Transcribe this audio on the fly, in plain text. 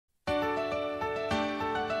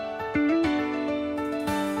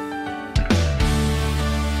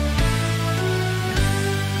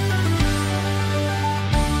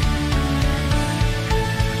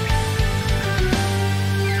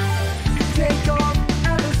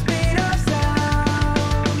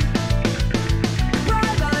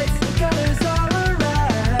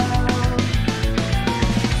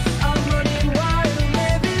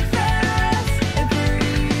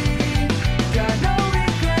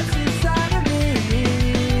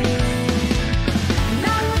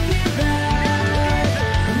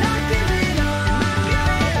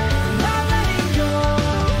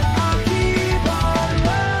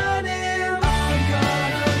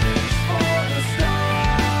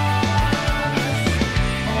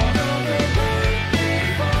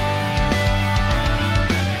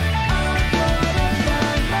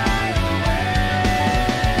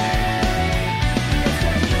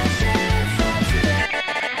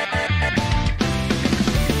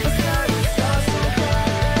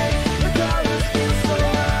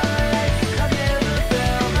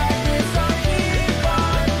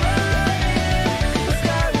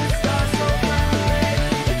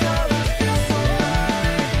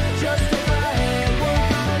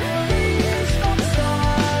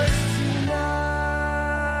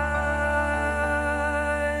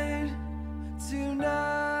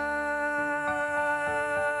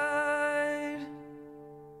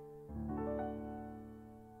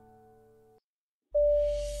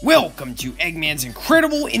Welcome to Eggman's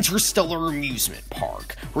incredible interstellar amusement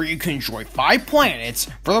park, where you can enjoy 5 planets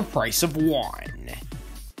for the price of 1.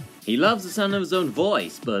 He loves the sound of his own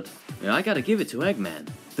voice, but I gotta give it to Eggman.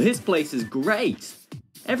 This place is great!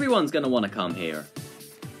 Everyone's gonna want to come here.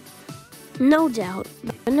 No doubt,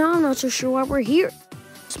 but now I'm not so sure why we're here.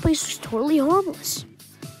 This place is totally harmless.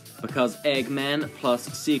 Because Eggman plus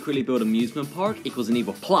secretly built amusement park equals an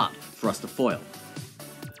evil plot for us to foil.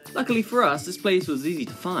 Luckily for us, this place was easy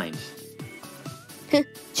to find.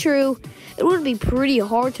 True. It would be pretty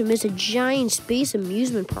hard to miss a giant space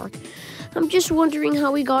amusement park. I'm just wondering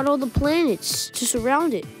how we got all the planets to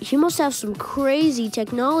surround it. He must have some crazy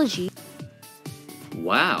technology.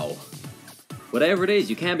 Wow. Whatever it is,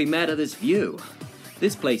 you can't be mad at this view.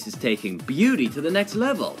 This place is taking beauty to the next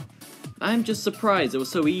level. I'm just surprised it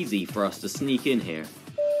was so easy for us to sneak in here.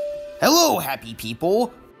 Hello, happy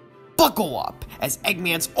people! Buckle up, as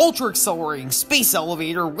Eggman's ultra-accelerating space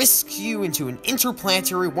elevator whisks you into an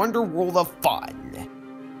interplanetary wonder world of fun.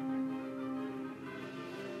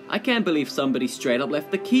 I can't believe somebody straight up left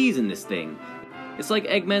the keys in this thing. It's like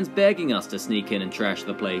Eggman's begging us to sneak in and trash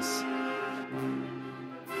the place.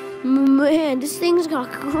 Man, this thing's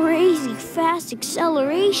got crazy fast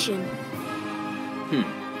acceleration.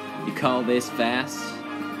 You call this fast?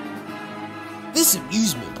 This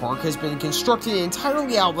amusement park has been constructed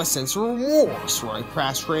entirely out of a sense of remorse for my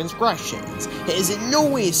past transgressions, and is in no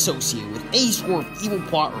way associated with any sort of evil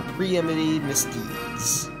plot or premeditated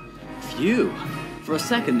misdeeds. Phew. For a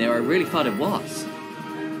second there, I really thought it was.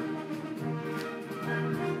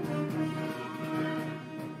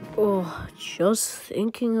 Oh, just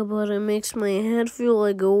thinking about it makes my head feel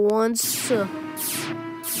like it wants to...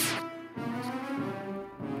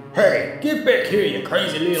 Hey, get back here, you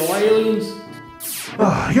crazy little aliens!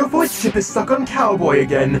 Your voice chip is stuck on Cowboy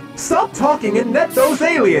again. Stop talking and net those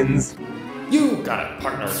aliens! You got it,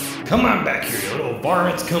 partner. Come on back here, you little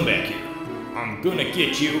varmints. Come back here. I'm gonna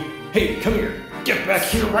get you. Hey, come here. Get back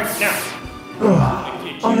here right now.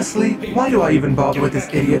 Honestly, why do I even bother with this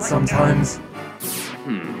idiot sometimes?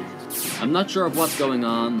 I'm not sure of what's going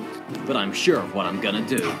on, but I'm sure of what I'm gonna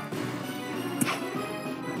do.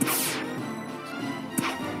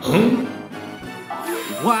 Huh?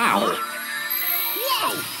 Wow!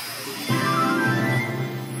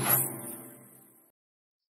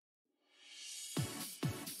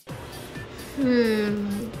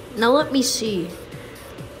 Now let me see.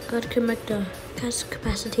 Gotta connect the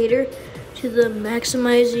capacitor to the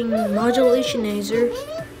maximizing modulationizer.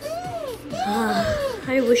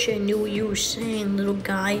 I wish I knew what you were saying, little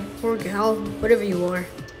guy or gal, whatever you are.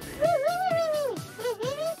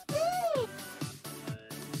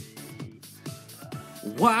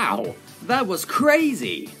 Wow! That was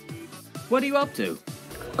crazy! What are you up to?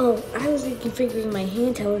 Oh, I was reconfiguring my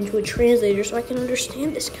handheld into a translator so I can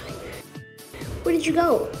understand this guy. Where did you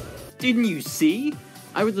go? Didn't you see?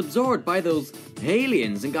 I was absorbed by those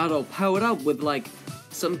aliens and got all powered up with, like,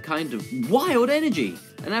 some kind of wild energy.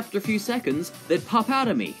 And after a few seconds, they'd pop out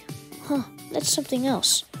of me. Huh, that's something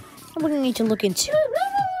else. I'm gonna need to look into.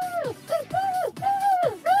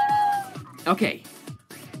 Okay.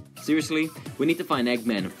 Seriously, we need to find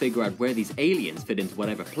Eggman and figure out where these aliens fit into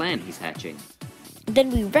whatever plan he's hatching. Then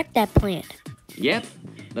we wreck that plan. Yep,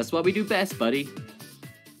 that's what we do best, buddy.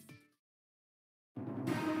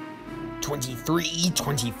 23,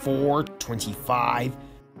 24, 25...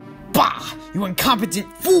 Bah! You incompetent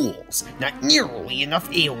fools! Not nearly enough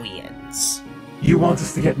aliens! You want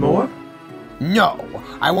us to get more? No!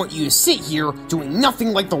 I want you to sit here doing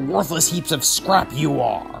nothing like the worthless heaps of scrap you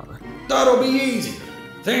are! That'll be easy.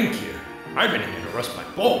 Thank you. I've been here to rust my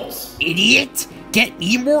balls. Idiot! Get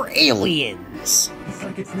me more aliens! It's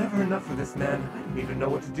like it's never enough for this man. I don't even know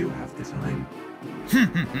what to do half the time.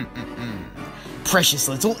 Precious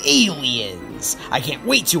little aliens! I can't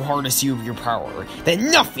wait to harness you with your power.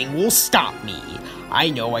 Then nothing will stop me. I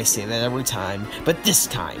know I say that every time, but this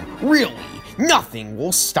time, really, nothing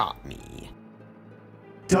will stop me.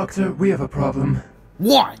 Doctor, we have a problem.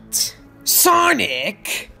 What?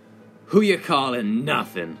 Sonic? Who you calling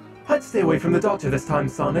nothing? I'd stay away from the doctor this time,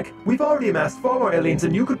 Sonic. We've already amassed 4 more aliens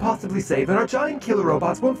than you could possibly save, and our giant killer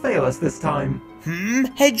robots won't fail us this time.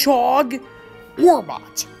 Hedgehog?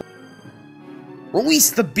 Warbot.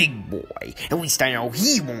 Release the big boy. At least I know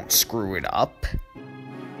he won't screw it up.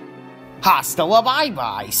 Hasta la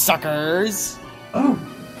bye-bye, suckers! Oh.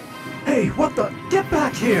 Hey, what the? Get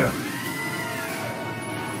back here!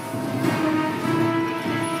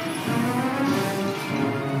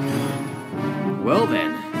 Well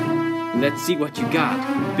then, let's see what you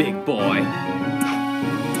got, big boy.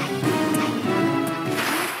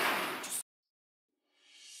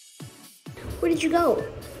 Where did you go?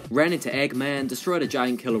 ran into Eggman, destroyed a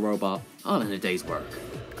giant killer robot, all in a day's work.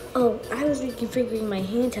 Oh, I was reconfiguring my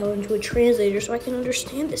handheld into a translator so I can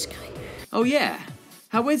understand this guy. Oh yeah,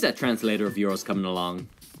 how is that translator of yours coming along?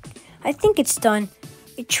 I think it's done.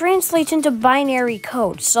 It translates into binary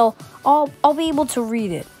code, so I'll be able to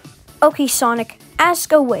read it. Okay, Sonic,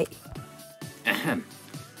 ask away. Ahem.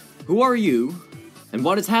 Who are you, and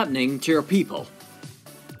what is happening to your people?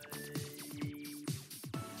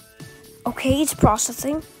 Okay, it's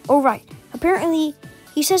processing. Alright, apparently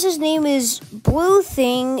he says his name is Blue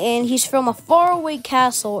Thing and he's from a faraway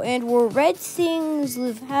castle and where red things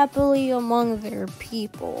live happily among their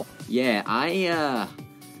people. Yeah, I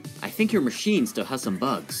think your machine still has some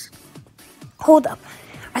bugs. Hold up,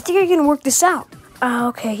 I think I can work this out.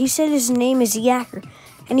 Okay, he said his name is Yacker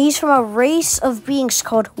and he's from a race of beings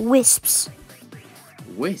called Wisps.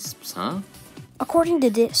 Wisps, huh? According to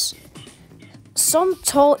this, some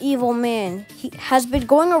tall evil man has been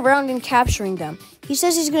going around and capturing them. He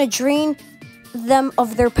says he's gonna drain them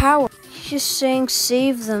of their power. He's just saying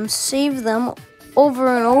save them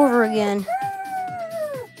over and over again.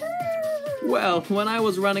 Well, when I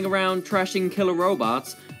was running around trashing killer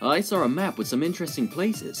robots, I saw a map with some interesting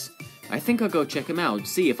places. I think I'll go check them out,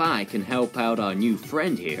 see if I can help out our new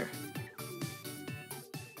friend here.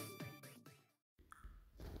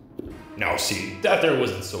 Now see, that there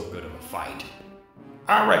wasn't so good of a fight.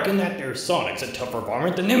 I reckon that there Sonic's a tougher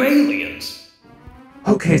varmint than them aliens.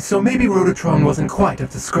 Okay, so maybe Rototron wasn't quite up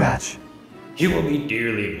to scratch. He will be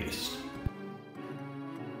dearly missed.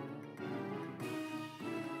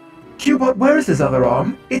 Cubot, where is his other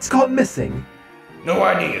arm? It's gone missing. No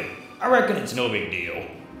idea. I reckon it's no big deal.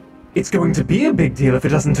 It's going to be a big deal if it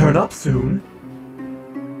doesn't turn up soon.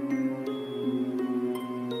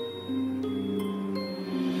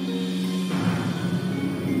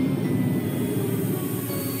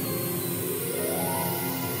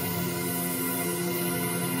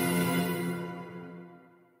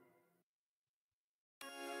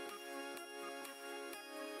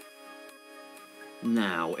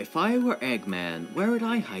 Now, if I were Eggman, where would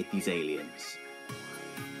I hide these aliens?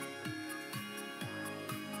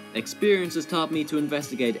 Experience has taught me to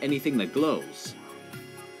investigate anything that glows.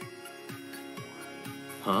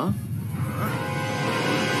 Huh?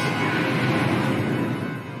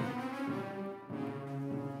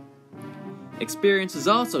 Experience has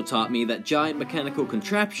also taught me that giant mechanical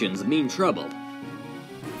contraptions mean trouble.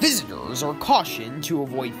 Visitors are cautioned to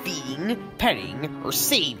avoid feeding, petting, or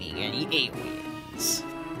saving any aliens.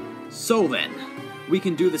 So then, we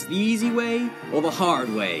can do this the easy way or the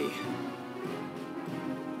hard way.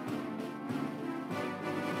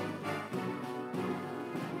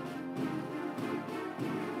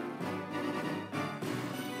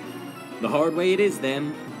 The hard way it is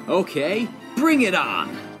then. Okay, bring it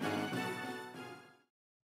on!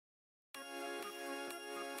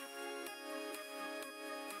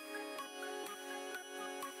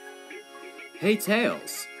 Hey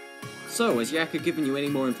Tails, so has Yacker given you any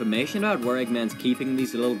more information about where Eggman's keeping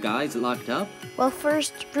these little guys locked up? Well,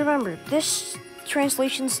 first, remember, this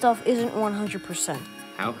translation stuff isn't 100%.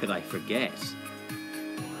 How could I forget?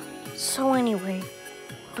 So anyway,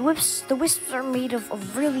 the wisps are made of a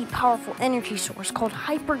really powerful energy source called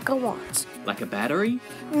hypergoons. Like a battery?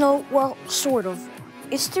 No, well, sort of.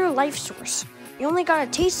 It's their life source. You only got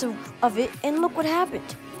a taste of it, and look what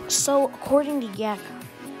happened. So, according to Yacker,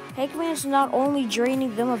 Eggman's not only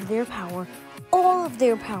draining them of their power, all of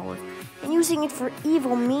their power, and using it for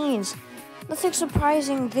evil means. Nothing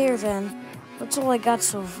surprising there then. That's all I got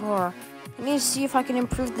so far. I need to see if I can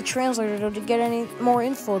improve the translator to get any more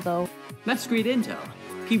info though. That's great intel.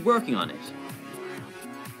 Keep working on it.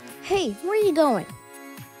 Hey, where are you going?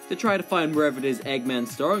 To try to find wherever it is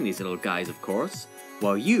Eggman's storing these little guys, of course,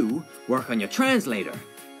 while you work on your translator.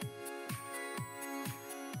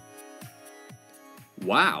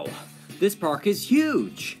 Wow, this park is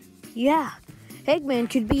huge! Yeah, Eggman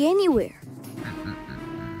could be anywhere.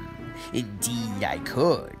 Indeed I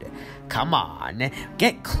could. Come on,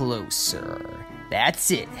 get closer. That's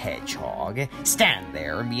it, Hedgehog. Stand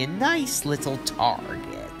there and be a nice little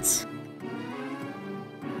target.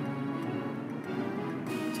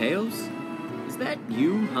 Tails? Is that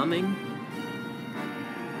you humming?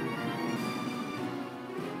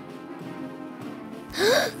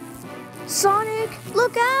 Sonic,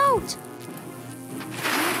 look out!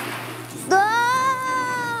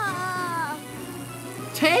 Ah!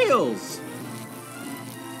 Tails!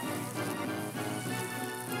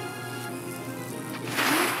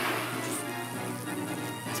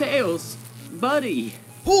 Tails, buddy!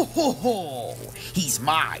 Ho ho ho! He's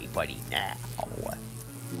my buddy now.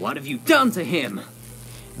 What have you done to him?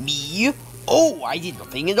 Me? Oh, I did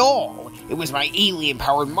nothing at all. It was my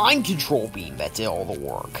alien-powered mind control beam that did all the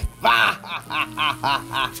work.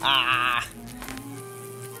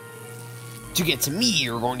 To get to me,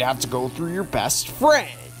 you're going to have to go through your best friend.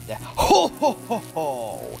 Ho ho ho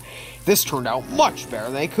ho! This turned out much better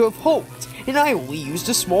than I could have hoped, and I only used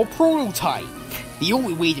a small prototype. The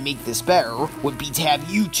only way to make this better would be to have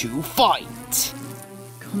you two fight.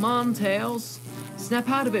 Come on, Tails. Snap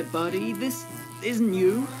out of it, buddy. This isn't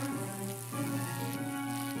you.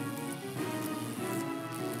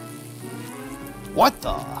 What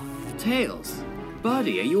the? Tails,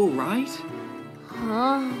 buddy, are you alright?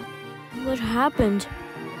 Huh? What happened?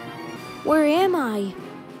 Where am I?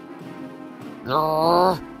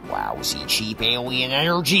 Lousy cheap alien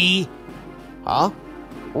energy. Huh?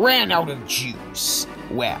 Ran out of juice.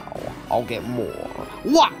 Well, I'll get more.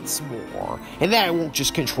 Lots more. And then I won't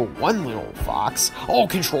just control one little fox. I'll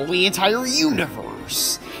control the entire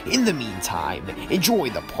universe. In the meantime, enjoy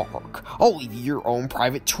the park. I'll leave you your own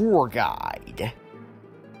private tour guide.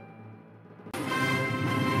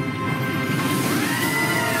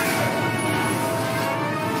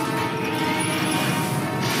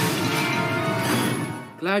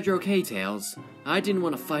 Glad you're okay, Tails. I didn't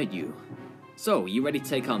want to fight you. So, you ready to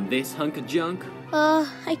take on this hunk of junk?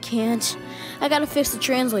 I can't. I gotta fix the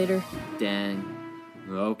translator. Dang.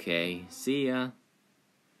 Okay, see ya.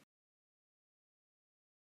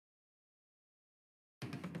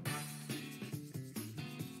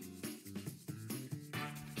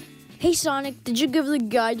 Hey Sonic, did you give the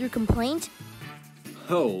guide your complaint?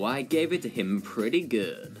 Oh, I gave it to him pretty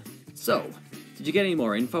good. So, did you get any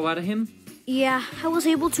more info out of him? Yeah, I was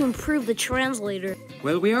able to improve the translator.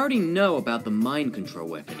 Well, we already know about the mind control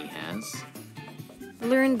weapon he has. I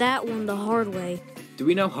learned that one the hard way. Do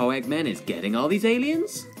we know how Eggman is getting all these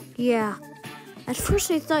aliens? Yeah. At first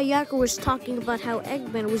I thought Yakko was talking about how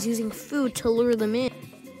Eggman was using food to lure them in.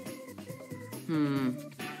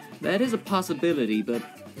 That is a possibility, but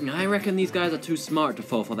I reckon these guys are too smart to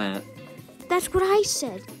fall for that. That's what I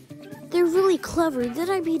said. They're really clever. Then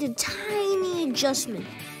I made a tiny adjustment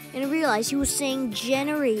and realized he was saying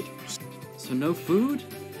generators. So no food?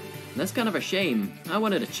 That's kind of a shame. I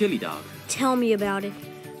wanted a chili dog. Tell me about it.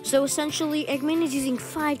 So essentially, Eggman is using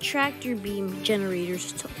 5 tractor beam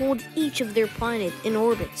generators to hold each of their planet in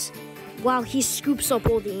orbits, while he scoops up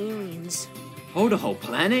all the aliens. Hold a whole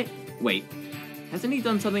planet? Wait, hasn't he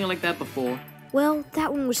done something like that before? Well,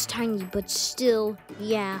 that one was tiny, but still,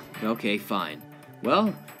 yeah. Okay, fine.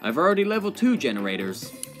 Well, I've already leveled 2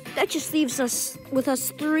 generators. That just leaves us with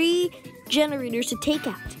 3 generators to take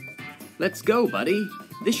out. Let's go, buddy.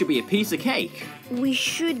 This should be a piece of cake. We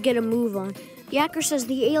should get a move on. Yacker says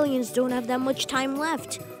the aliens don't have that much time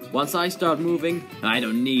left. Once I start moving, I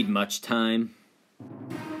don't need much time.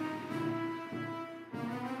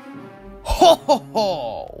 Ho ho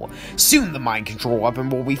ho! Soon the mind control weapon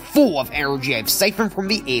will be full of energy I've siphoned from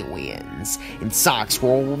the aliens, and Sonic's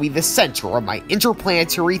World will be the center of my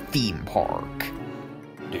interplanetary theme park.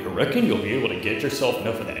 Do you reckon you'll be able to get yourself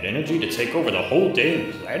enough of that energy to take over the whole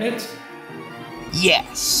damn planet?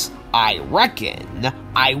 Yes, I reckon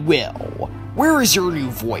I will. Where is your new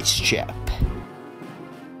voice chip?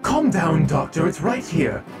 Calm down, Doctor, it's right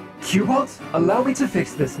here. Cubot, allow me to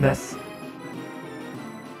fix this mess.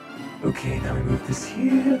 Okay, now we move this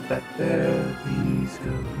here, that there, these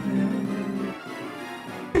go there.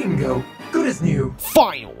 Bingo! Good as new!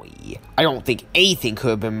 Finally! I don't think anything could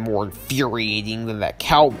have been more infuriating than that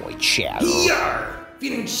cowboy chatter. Yar!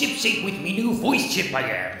 Feeling shipshape with me new voice chip I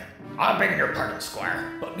am. I'm begging your pardon,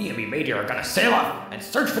 Squire, but me and me matey are gonna sail off and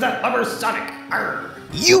search for that lubber Sonic. Arr!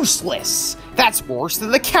 Useless! That's worse than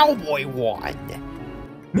the cowboy one!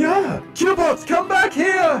 Yeah! Cubots, come back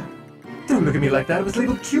here! Don't look at me like that, it was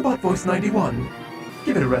labeled Cubot Voice 91.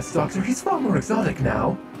 Give it a rest, Doctor, he's far more exotic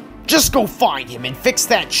now. Just go find him and fix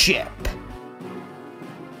that chip!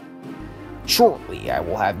 Shortly, I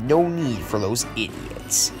will have no need for those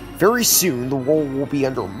idiots. Very soon, the world will be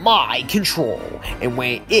under my control, and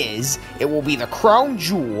when it is, it will be the crown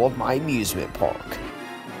jewel of my amusement park.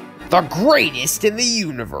 The greatest in the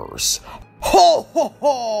universe! Ho ho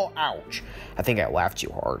ho! Ouch! I think I laughed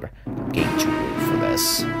too hard. I'm getting too old for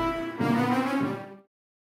this.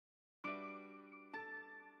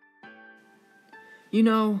 You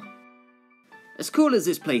know, as cool as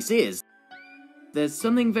this place is, there's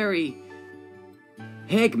something very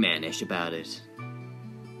Eggman-ish about it.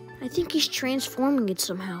 I think he's transforming it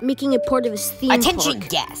somehow, making it part of his theme Attention park.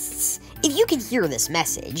 guests! If you can hear this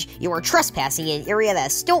message, you are trespassing in an area that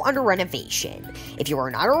is still under renovation. If you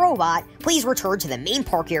are not a robot, please return to the main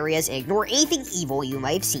park areas and ignore anything evil you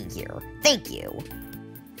might have seen here. Thank you.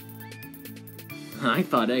 I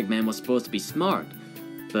thought Eggman was supposed to be smart,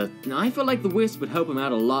 but I feel like the Wisp would help him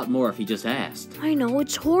out a lot more if he just asked. I know,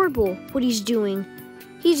 it's horrible what he's doing.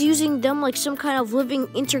 He's using them like some kind of living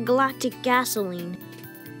intergalactic gasoline.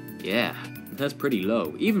 Yeah, that's pretty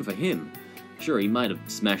low, even for him. Sure, he might have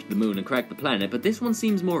smashed the moon and cracked the planet, but this one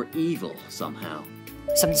seems more evil, somehow.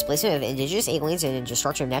 Some displacement of indigenous aliens and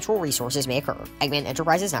destruction of natural resources may occur. Eggman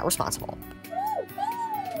Enterprise is not responsible.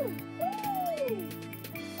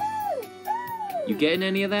 You getting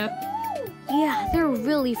any of that? Yeah, they're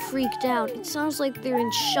really freaked out. It sounds like they're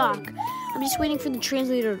in shock. I'm just waiting for the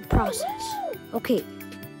translator to process. Okay,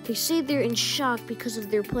 they say they're in shock because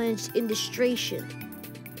of their planet's industration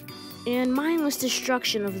and mindless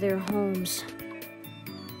destruction of their homes.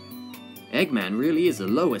 Eggman really is the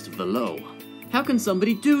lowest of the low. How can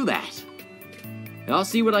somebody do that? I'll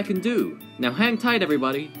see what I can do. Now hang tight,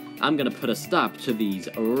 everybody. I'm gonna put a stop to these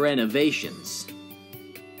renovations.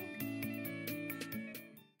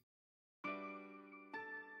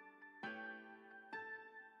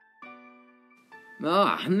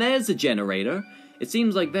 Ah, and there's the generator. It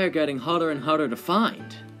seems like they're getting harder and harder to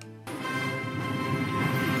find.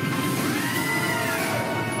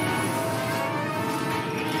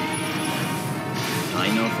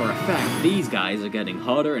 I know for a fact these guys are getting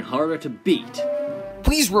harder and harder to beat.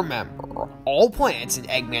 Please remember, all planets in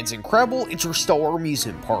Eggman's incredible interstellar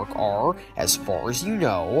amusement park are, as far as you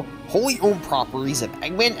know, wholly owned properties of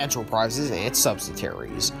Eggman Enterprises and its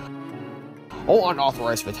subsidiaries. All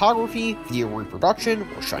unauthorized photography, video reproduction,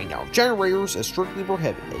 or shutting down of generators is strictly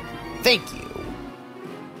prohibited. Thank you.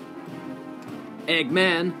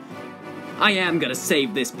 Eggman, I am gonna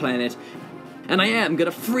save this planet, and I am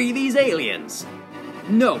gonna free these aliens.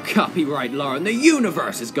 No copyright law in the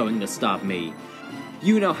universe is going to stop me.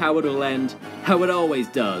 You know how it'll end, how it always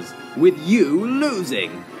does, with you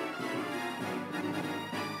losing.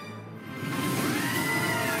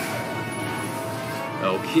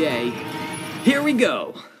 Okay, here we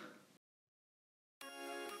go.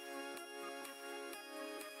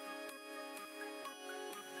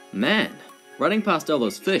 Man, running past all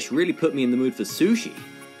those fish really put me in the mood for sushi.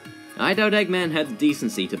 I doubt Eggman had the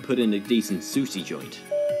decency to put in a decent sushi joint.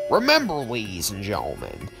 Remember, ladies and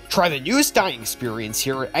gentlemen, try the newest dining experience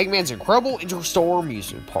here at Eggman's incredible interstellar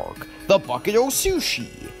amusement park, the Bucket O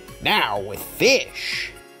Sushi, now with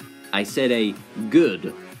fish. I said a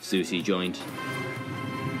good sushi joint.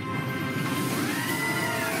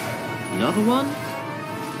 Another one?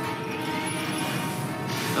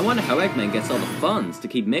 I wonder how Eggman gets all the funds to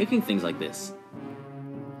keep making things like this.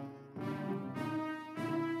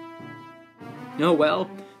 Oh well,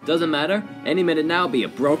 doesn't matter. Any minute now be a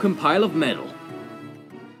broken pile of metal.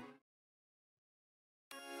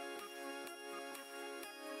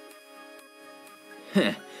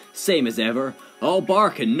 Heh, same as ever. All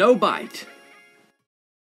bark and no bite.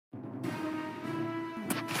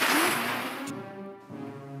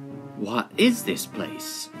 What is this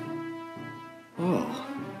place? Oh,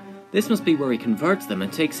 this must be where he converts them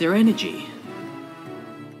and takes their energy.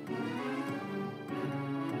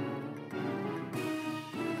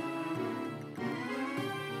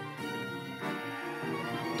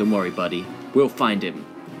 Don't worry, buddy. We'll find him.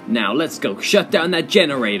 Now, let's go shut down that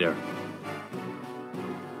generator!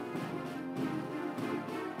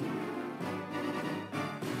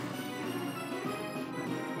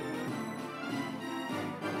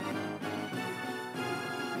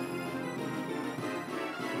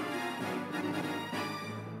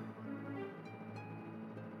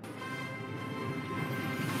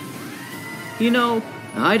 You know,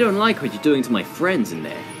 I don't like what you're doing to my friends in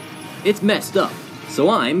there. It's messed up. So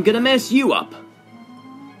I'm gonna mess you up.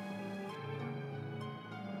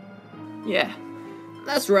 Yeah,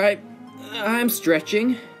 that's right. I'm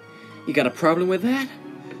stretching. You got a problem with that?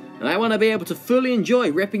 I want to be able to fully enjoy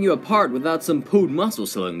ripping you apart without some pulled muscle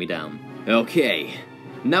slowing me down. Okay,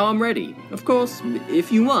 now I'm ready. Of course,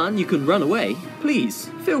 if you want, you can run away. Please,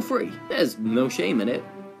 feel free. There's no shame in it.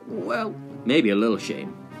 Well, maybe a little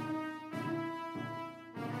shame.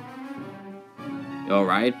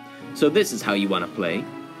 Alright. So this is how you want to play.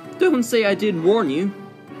 Don't say I didn't warn you.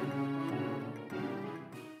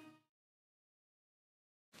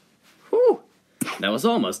 Whew, that was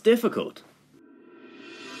almost difficult.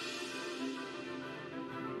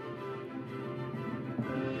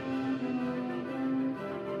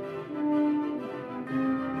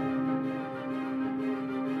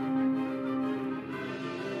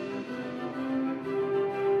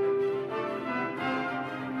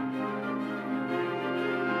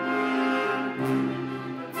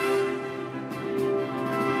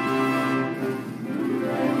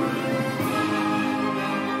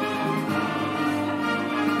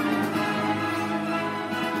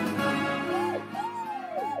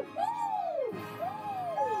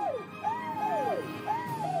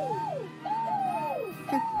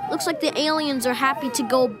 looks like the aliens are happy to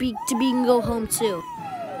go home too.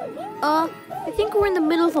 I think we're in the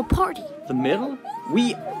middle of a party. The middle?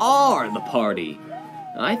 We are the party.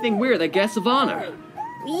 I think we're the guests of honor.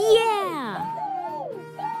 Yeah!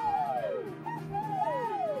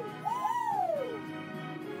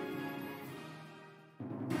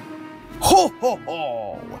 Ho ho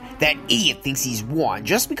ho! That idiot thinks he's won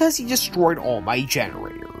just because he destroyed all my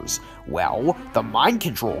generators. Well, the mind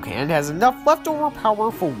control cannon has enough leftover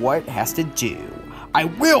power for what it has to do. I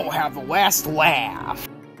will have the last laugh!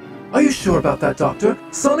 Are you sure about that, Doctor?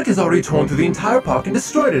 Sonic has already torn through the entire park and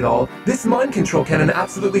destroyed it all. This mind control cannon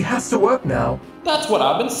absolutely has to work now. That's what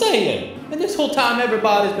I've been saying. And this whole time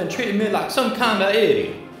everybody's been treating me like some kind of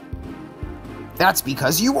idiot. That's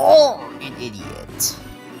because you are an idiot.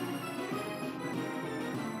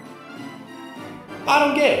 I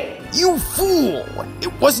don't get it. You fool!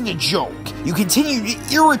 It wasn't a joke. You continue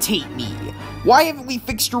to irritate me. Why haven't we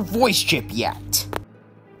fixed your voice chip yet?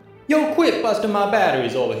 Yo, quit busting my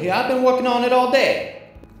batteries over here. I've been working on it all day.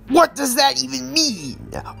 What does that even mean?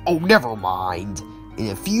 Oh, never mind. In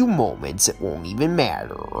a few moments, it won't even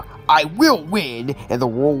matter. I will win, and the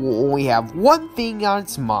world will only have one thing on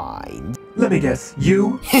its mind. Let me guess,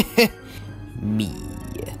 you? Me.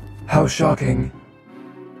 How shocking.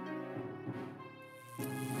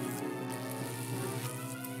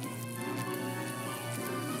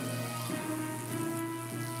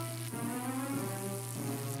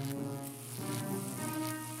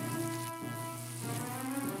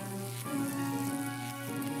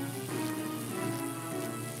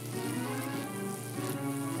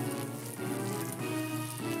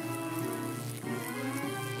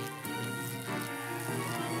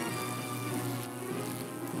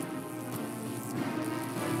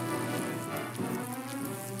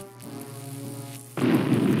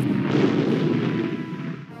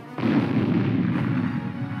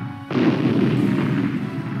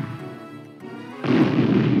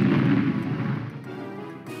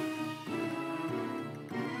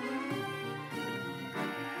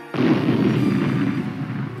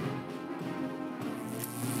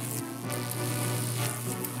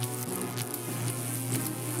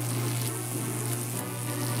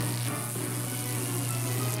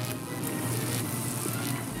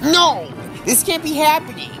 No! This can't be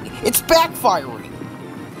happening! It's backfiring!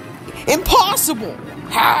 Impossible!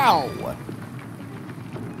 How?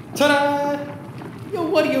 Ta-da! Yo,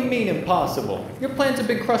 what do you mean impossible? Your plans have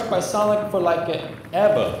been crushed by Sonic for like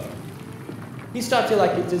ever. He stopped you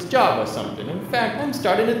like it's his job or something. In fact, I'm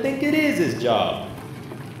starting to think it is his job.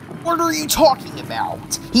 What are you talking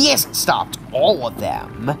about? He hasn't stopped all of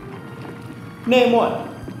them. Name one.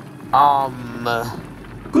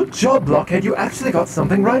 Good job, Blockhead. You actually got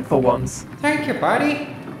something right for once. Thank you, buddy.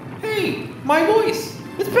 Hey, my voice.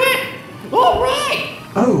 It's back. All right.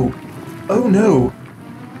 Oh no.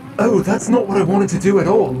 Oh, that's not what I wanted to do at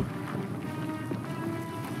all.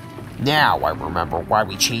 Now I remember why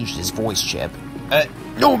we changed his voice chip.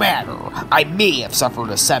 No matter. I may have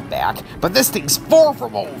suffered a setback, but this thing's far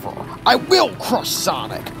from over. I will crush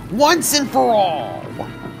Sonic, once and for all.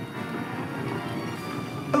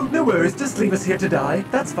 Oh, no worries. Just leave us here to die.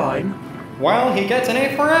 That's fine. Well, he gets an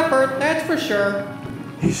A for effort, that's for sure.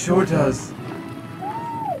 He sure does.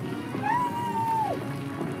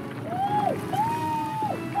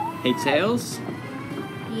 Hey, Tails?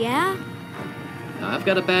 Yeah? I've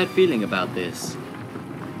got a bad feeling about this.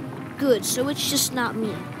 Good, so it's just not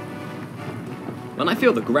me. When I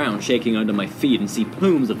feel the ground shaking under my feet and see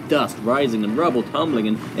plumes of dust rising and rubble tumbling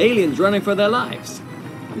and aliens running for their lives.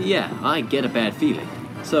 Yeah, I get a bad feeling.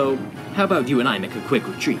 So, how about you and I make a quick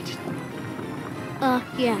retreat?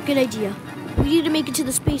 Yeah, good idea. We need to make it to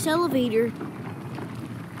the space elevator.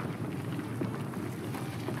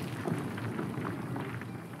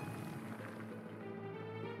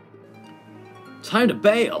 Time to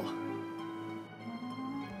bail!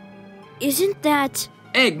 Isn't that...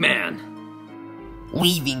 Eggman!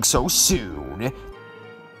 Leaving so soon?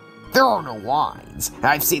 There are no lines, and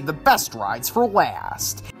I've saved the best rides for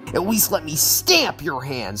last. At least let me stamp your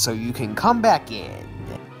hand so you can come back in.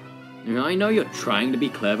 I know you're trying to be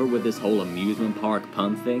clever with this whole amusement park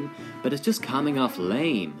pun thing, but it's just coming off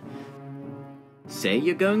lame. Say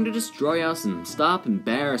you're going to destroy us and stop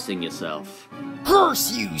embarrassing yourself.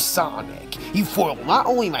 Curse you, Sonic! You foiled not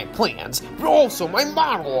only my plans, but also my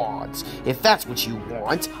monologues. If that's what you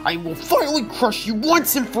want, I will finally crush you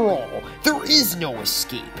once and for all. There is no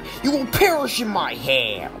escape. You will perish in my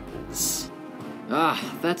hands.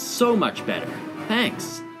 Ah, that's so much better.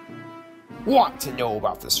 Thanks. Want to know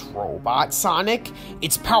about this robot, Sonic?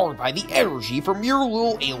 It's powered by the energy from your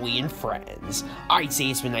little alien friends. I'd say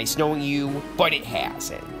it's been nice knowing you, but it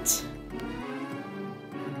hasn't.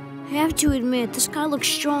 I have to admit, this guy looks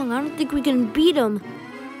strong. I don't think we can beat him.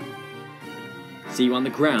 See you on the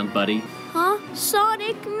ground, buddy. Huh?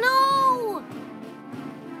 Sonic, no!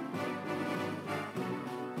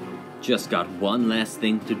 Just got one last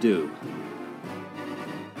thing to do.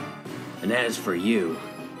 And as for you...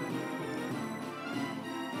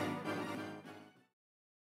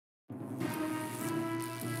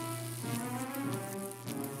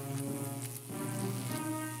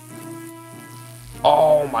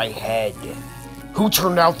 Oh, my head. Who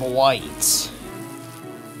turned out the lights?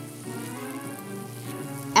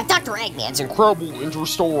 At Dr. Eggman's Incredible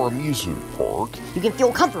Interstellar Amusement Park. you can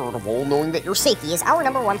feel comfortable knowing that your safety is our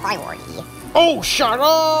 #1 priority. Oh, shut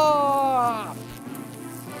up!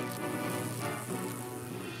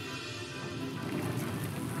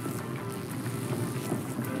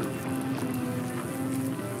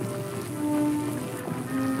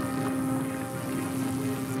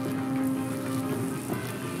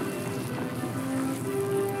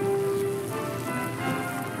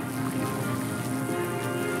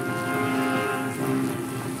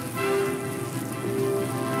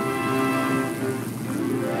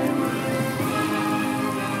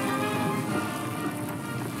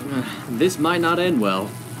 This might not end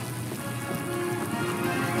well.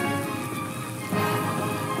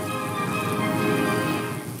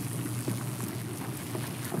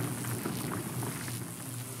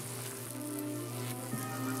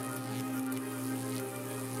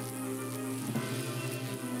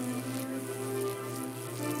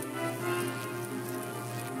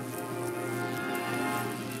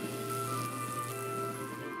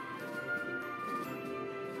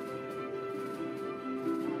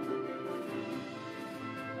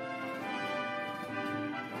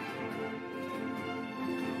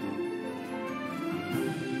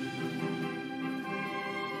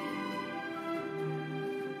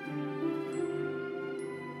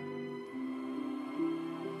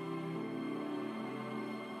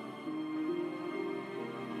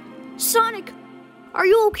 Sonic, are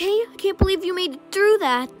you okay? I can't believe you made it through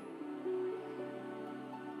that.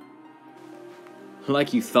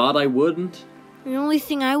 Like you thought I wouldn't? The only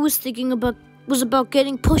thing I was thinking about was about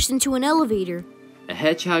getting pushed into an elevator. A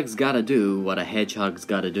hedgehog's gotta do what a hedgehog's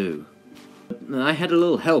gotta do. I had a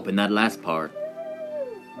little help in that last part.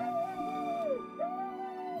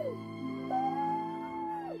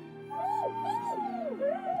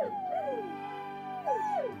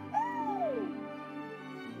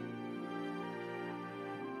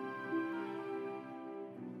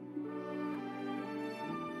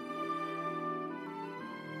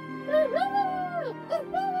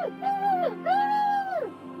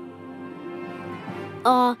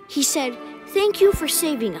 He said, "Thank you for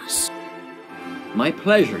saving us." My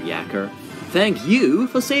pleasure, Yacker. Thank you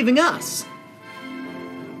for saving us.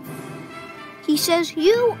 He says,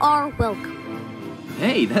 "You are welcome."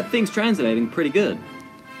 Hey, that thing's translating pretty good.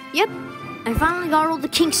 Yep, I finally got all the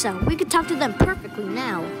kinks out. We could talk to them perfectly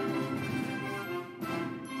now.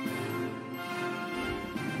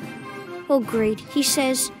 Oh, great. He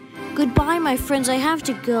says, "Goodbye, my friends. I have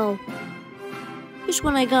to go." Just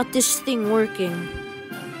when I got this thing working.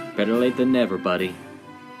 Better late than never, buddy.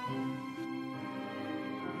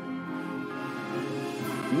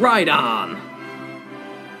 Right on!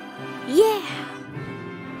 Yeah!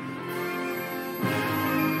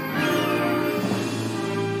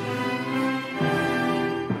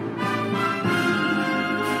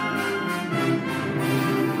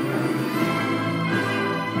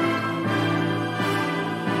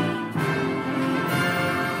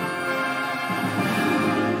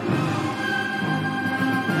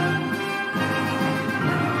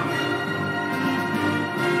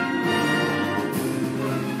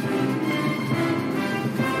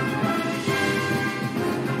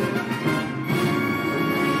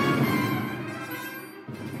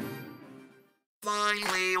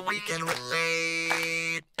 Finally, we can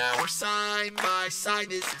relate. Now we're side by side,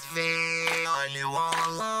 this is fate. I knew all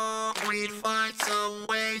along we'd find some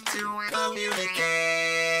way to communicate.